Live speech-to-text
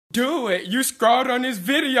Do it. You scrolled on this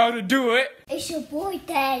video to do it. It's your boy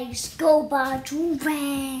Daddy, go by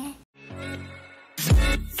Joovier.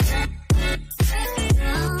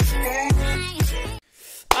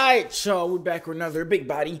 Alright, y'all, we're back with another big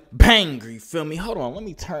body banger, you feel me? Hold on, let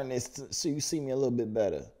me turn this so you see me a little bit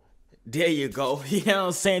better. There you go. You know what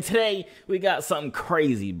I'm saying? Today, we got something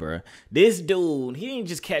crazy, bruh. This dude, he didn't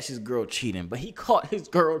just catch his girl cheating, but he caught his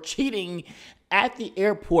girl cheating at the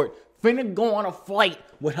airport, finna go on a flight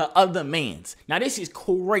with her other mans. Now, this is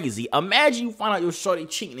crazy. Imagine you find out your shorty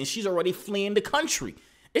cheating and she's already fleeing the country.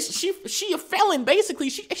 She a felon, basically.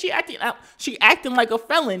 She acting like a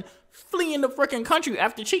felon, fleeing the freaking country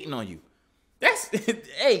after cheating on you. That's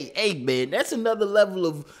hey man, that's another level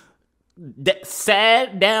of that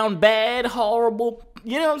sad, down bad, horrible.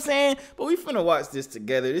 You know what I'm saying? But we finna watch this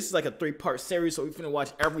together. This is like a 3-part series, so we finna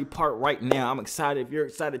watch every part right now. I'm excited. If you're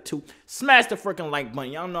excited too, smash the freaking like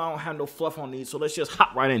button. Y'all know I don't have no fluff on these, so let's just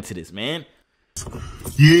hop right into this, man.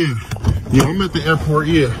 Yeah, I'm at the airport.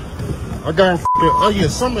 Yeah, I got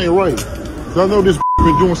something ain't right. I know this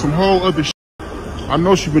been doing some whole other shit. I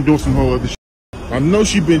know she been doing some whole other shit. I know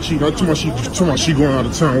she been cheating. I told me she going out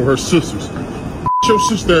of town with her sisters. Your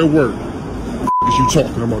sister at work. Is you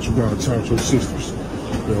talking about you going out of town with your sisters?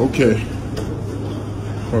 Yeah, okay.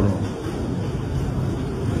 Hold on.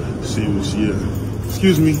 See where she at.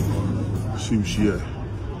 Excuse me. See where she at.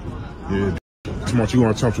 Yeah. Talking about you going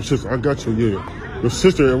out of town with your sister. I got you. Yeah. Your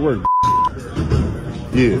sister at work.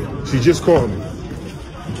 Yeah. She just called me.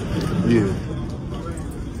 Yeah.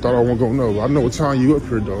 Thought I wasn't gonna know. I know what time you up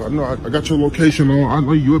here though. I know I got your location on. I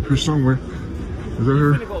know you up here somewhere. Is that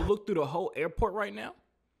her? I'm gonna go look through the whole airport right now.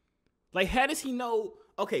 Like, how does he know?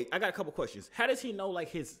 Okay, I got a couple questions. How does he know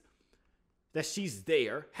like that she's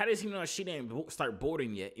there? How does he know that she didn't start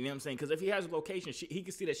boarding yet? You know what I'm saying? Because if he has a location, he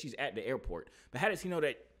can see that she's at the airport. But how does he know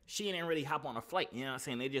that she didn't really hop on a flight? You know what I'm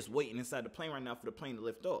saying? They're just waiting inside the plane right now for the plane to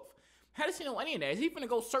lift off. How does he know any of that? Is he gonna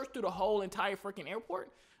go search through the whole entire freaking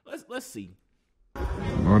airport? Let's see.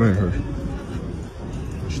 Oh, that ain't her.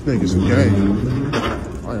 She think it's a game.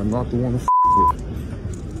 I am not the one to f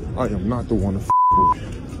with. I am not the one to f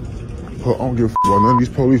with. I don't give a f about none of these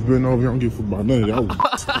police been over here. I don't give a f about none of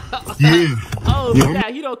that. Yeah. Oh,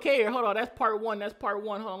 yeah, he don't care. Hold on, that's part one. Hold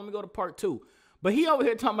on, let me go to part 2. But he over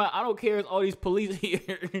here talking about, I don't care if all these police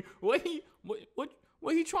here. What he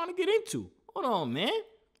trying to get into? Hold on, man.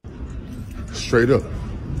 Straight up.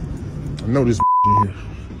 I know this in here.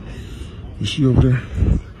 Is she over there?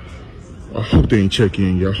 I hope they ain't check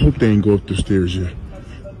in yet. I hope they ain't go up the stairs yet.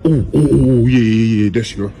 Oh, yeah. There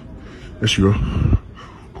she go.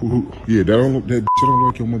 Yeah, that don't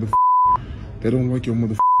like your mother. That don't like your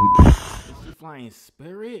mother. Flying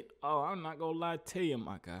Spirit? Oh, I'm not gonna lie to you,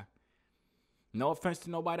 my guy. No offense to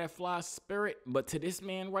nobody that flies Spirit, but to this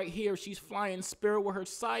man right here, she's flying Spirit with her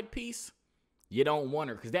side piece. You don't want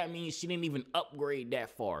her, because that means she didn't even upgrade that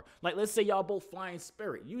far. Like, let's say y'all both flying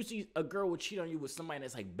Spirit. Usually, a girl would cheat on you with somebody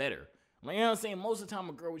that's, like, better. Like, you know what I'm saying? Most of the time,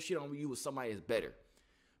 a girl would cheat on you with somebody that's better.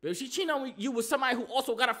 But if she cheating on you with somebody who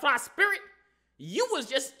also got to fly Spirit, you was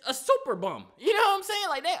just a super bum. You know what I'm saying?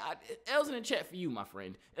 Like, that. L's in the chat for you, my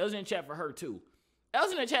friend. L's in the chat for her, too.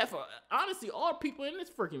 L's in the chat for, honestly, all people in this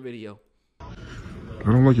freaking video. I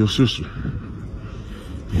don't like your sister.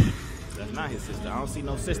 That's not his sister. I don't see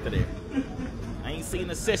no sister there. I ain't seen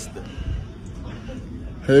a sister.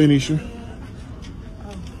 Hey, Nisha.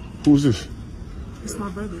 Who's this? It's my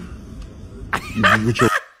brother.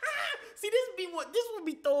 See, this would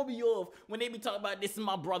be throwing me off when they be talking about this is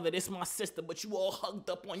my brother, this is my sister, but you all hugged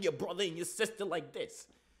up on your brother and your sister like this.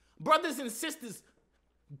 Brothers and sisters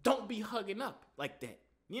don't be hugging up like that.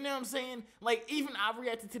 You know what I'm saying? Like, even I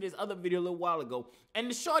reacted to this other video a little while ago, and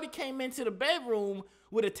the shorty came into the bedroom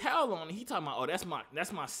with a towel on, and he talking about, oh, that's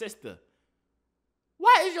my sister.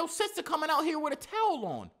 Why is your sister coming out here with a towel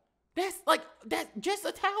on? That's just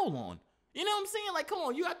a towel on. You know what I'm saying? Like, come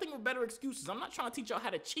on, you gotta think of better excuses. I'm not trying to teach y'all how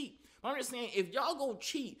to cheat. I'm just saying, if y'all go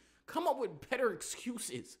cheat, come up with better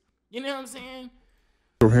excuses. You know what I'm saying?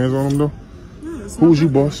 Your hands on him, though? Yeah, who's you,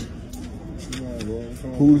 boss?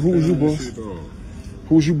 Who's you, boss?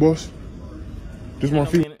 Who's you, boss? This my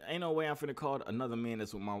feet. Ain't no way I'm finna call another man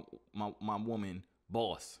that's with my woman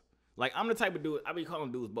boss. Like, I'm the type of dude, I be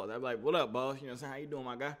calling dudes boss. I be like, what up, boss? You know what I'm saying? How you doing,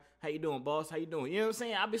 my guy? How you doing, boss? How you doing? You know what I'm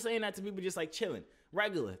saying? I be saying that to people just like chilling.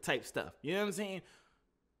 Regular type stuff. You know what I'm saying?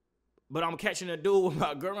 But I'm catching a dude with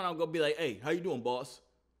my girl and I'm gonna be like, hey, how you doing, boss?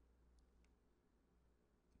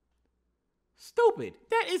 Stupid.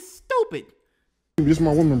 That is stupid. This is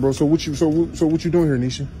my woman, bro. So what you doing here,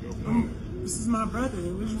 Nisha? This is my brother.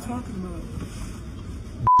 What are you talking about?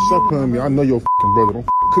 Stop playing me. I know your brother. Don't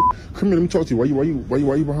come here. Let me talk to you. Why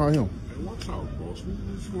you behind him? Hey, watch out, bro.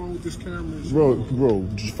 What's wrong with this camera? Bro,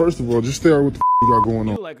 first of all, just stay out with the you got going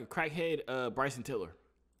You on. look like a crackhead Bryson Tiller.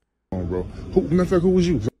 Bro. Matter of fact, who was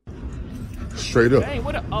you? Straight up. Dang,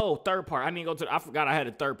 third part. I didn't go to I forgot I had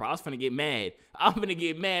a third part. I was finna get mad. I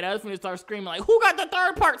was finna start screaming like, who got the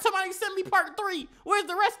third part? Somebody send me part 3. Where's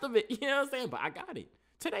the rest of it? You know what I'm saying? But I got it.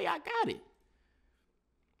 Today I got it.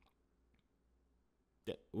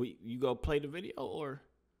 You go play the video or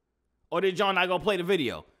did John not go play the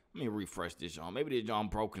video? Let me refresh this, John. Maybe this John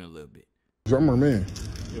broken a little bit. I'm our man.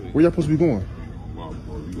 Where y'all supposed to be going?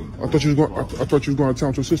 I thought you was going. I thought you was going to town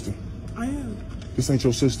with your sister. I am. This ain't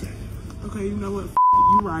your sister. Okay, you know what?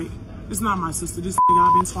 You right. It's not my sister. This nigga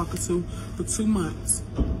I've been talking to for 2 months.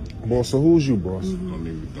 Boss, so who was you, boss?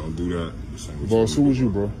 Don't do that. Boss, who was you,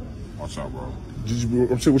 bro? Watch out, bro.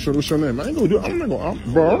 I'm saying, what's your name? I ain't gonna do it. I'm not gonna,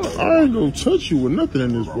 bro. I ain't gonna touch you with nothing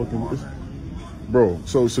in this fucking. Bro,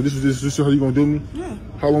 so this is how you gonna do me? Yeah.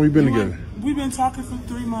 How long we been together? We've been talking for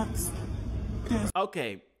 3 months. Yes.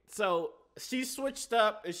 Okay, so she switched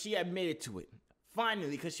up and she admitted to it.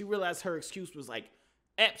 Finally, because she realized her excuse was like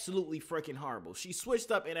absolutely freaking horrible. She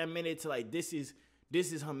switched up and admitted to like this is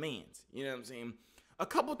her man's. You know what I'm saying? A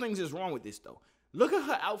couple things is wrong with this though. Look at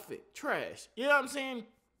her outfit, trash. You know what I'm saying?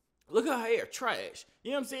 Look at her hair, trash.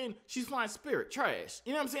 You know what I'm saying? She's flying Spirit, trash.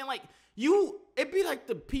 You know what I'm saying? Like it'd be like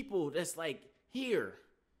the people that's like here,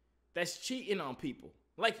 that's cheating on people.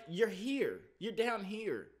 Like you're here, you're down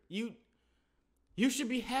here. You should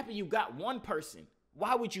be happy you got one person.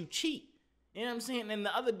 Why would you cheat? You know what I'm saying? And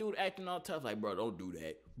the other dude acting all tough, like, bro, don't do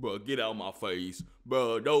that. Bro, get out of my face.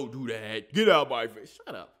 Bro, don't do that. Get out of my face.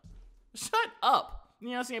 Shut up. Shut up. You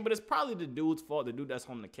know what I'm saying? But it's probably the dude's fault. The dude that's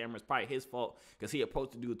holding the camera, it's probably his fault because he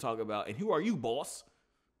approached the dude to talk about, and who are you, boss?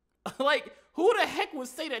 Like, who the heck would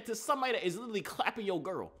say that to somebody that is literally clapping your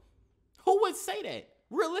girl? Who would say that?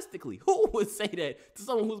 Realistically, who would say that to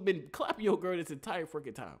someone who's been clapping your girl this entire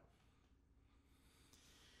freaking time?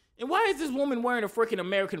 And why is this woman wearing a freaking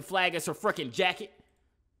American flag as her freaking jacket?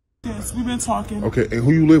 Yes, we've been talking. Okay, and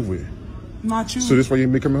who you live with? Not you. So this why you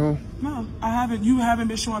ain't been coming home? No, I haven't. You haven't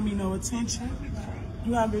been showing me no attention.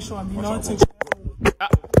 You haven't been showing me no attention.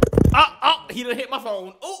 He done hit my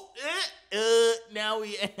phone. Now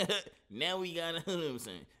we gotta, you know what I'm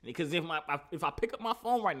saying? Because if I pick up my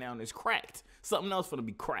phone right now and it's cracked, something else gonna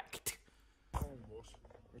be cracked.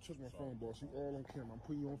 Touch my phone, boss. You all on camera. I'm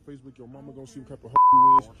putting you on Facebook. Your mama gonna see what type of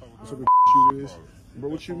you is. What type of you is. Bro,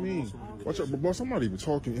 what you mean? Watch out, but boss, I'm not even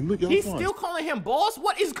talking. And look, He's still calling him boss?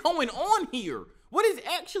 What is going on here? What is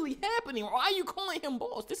actually happening? Why are you calling him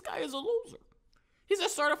boss? This guy is a loser. He's a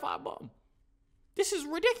certified bum. This is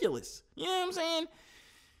ridiculous. You know what I'm saying?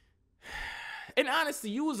 And honestly,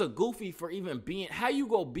 you was a goofy for even being, how you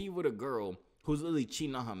go be with a girl who's literally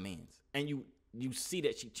cheating on her mans, and you see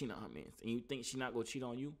that she cheating on her mans, and you think she not gonna cheat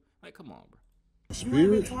on you? Like, come on, bro.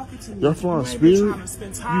 Spirit? Y'all flying Spirit?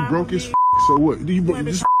 You broke as so what? You broke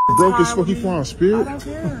as fuck, you flying Spirit? I don't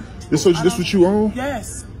care. This what you own?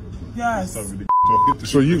 Yes. Yes.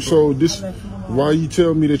 So this, why you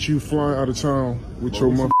tell me that you flying out of town with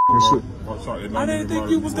your motherfucking shit? I didn't think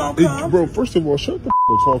you was gonna come. Bro, first of all, shut the f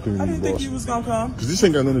up talking to me, I didn't think boss. you was gonna come. Cause this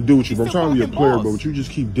ain't got nothing to do with you, bro. I'm trying to be a player, boss. bro, but you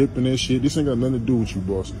just keep dipping that shit. This ain't got nothing to do with you,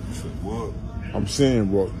 boss. What? I'm saying,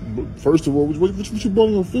 bro. First of all, what you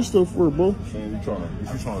blowing your fist up for, bro? What you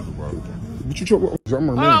trying to do, bro? What you trying? I'm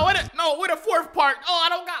a man. Oh, with a fourth part. Oh, I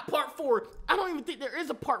don't got part 4. I don't even think there is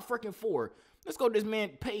a part freaking 4. Let's go to this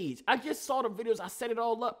man's page. I just saw the videos. I set it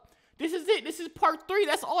all up. This is it. This is part 3.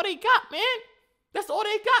 That's all they got, man. That's all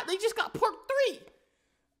they got. They just got part 3.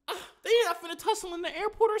 They not finna tussle in the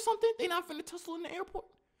airport or something? They not finna tussle in the airport?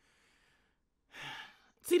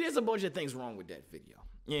 See, there's a bunch of things wrong with that video.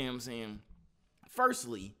 You know what I'm saying?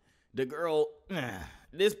 Firstly, the girl,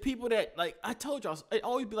 there's people that, like, I told y'all, it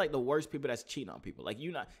always be like the worst people that's cheating on people. Like,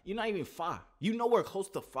 you're not even far. You nowhere close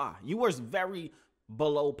to far. You were very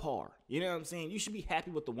below par. You know what I'm saying? You should be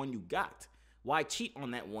happy with the one you got. Why cheat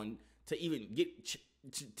on that one to even get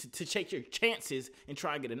to take your chances and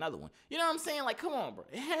try and get another one? You know what I'm saying? Like, come on, bro.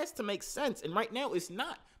 It has to make sense. And right now, it's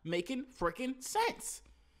not making freaking sense.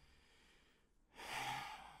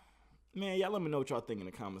 Man, y'all let me know what y'all think in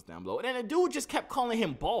the comments down below. And then the dude just kept calling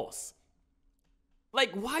him boss.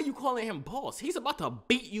 Like, why are you calling him boss? He's about to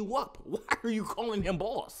beat you up. Why are you calling him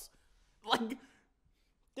boss? Like,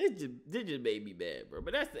 this just made me bad, bro.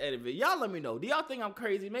 But that's the end of it. Y'all let me know. Do y'all think I'm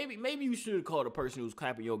crazy? Maybe you should have called the person who's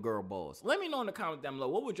clapping your girl boss. Let me know in the comments down below.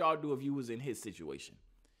 What would y'all do if you was in his situation?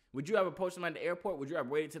 Would you have approached him at the airport? Would you have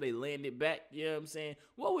waited till they landed back? You know what I'm saying?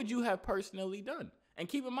 What would you have personally done? And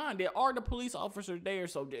keep in mind, there are the police officers there,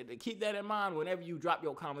 so keep that in mind whenever you drop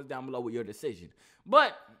your comments down below with your decision.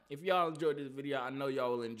 But if y'all enjoyed this video, I know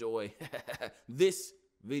y'all will enjoy this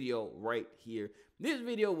video right here. This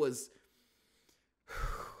video was,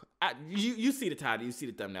 you see the title, you see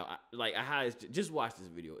the thumbnail. Just watch this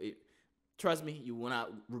video. Trust me, you will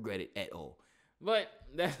not regret it at all. But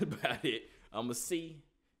that's about it. I'm going to see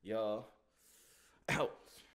y'all out.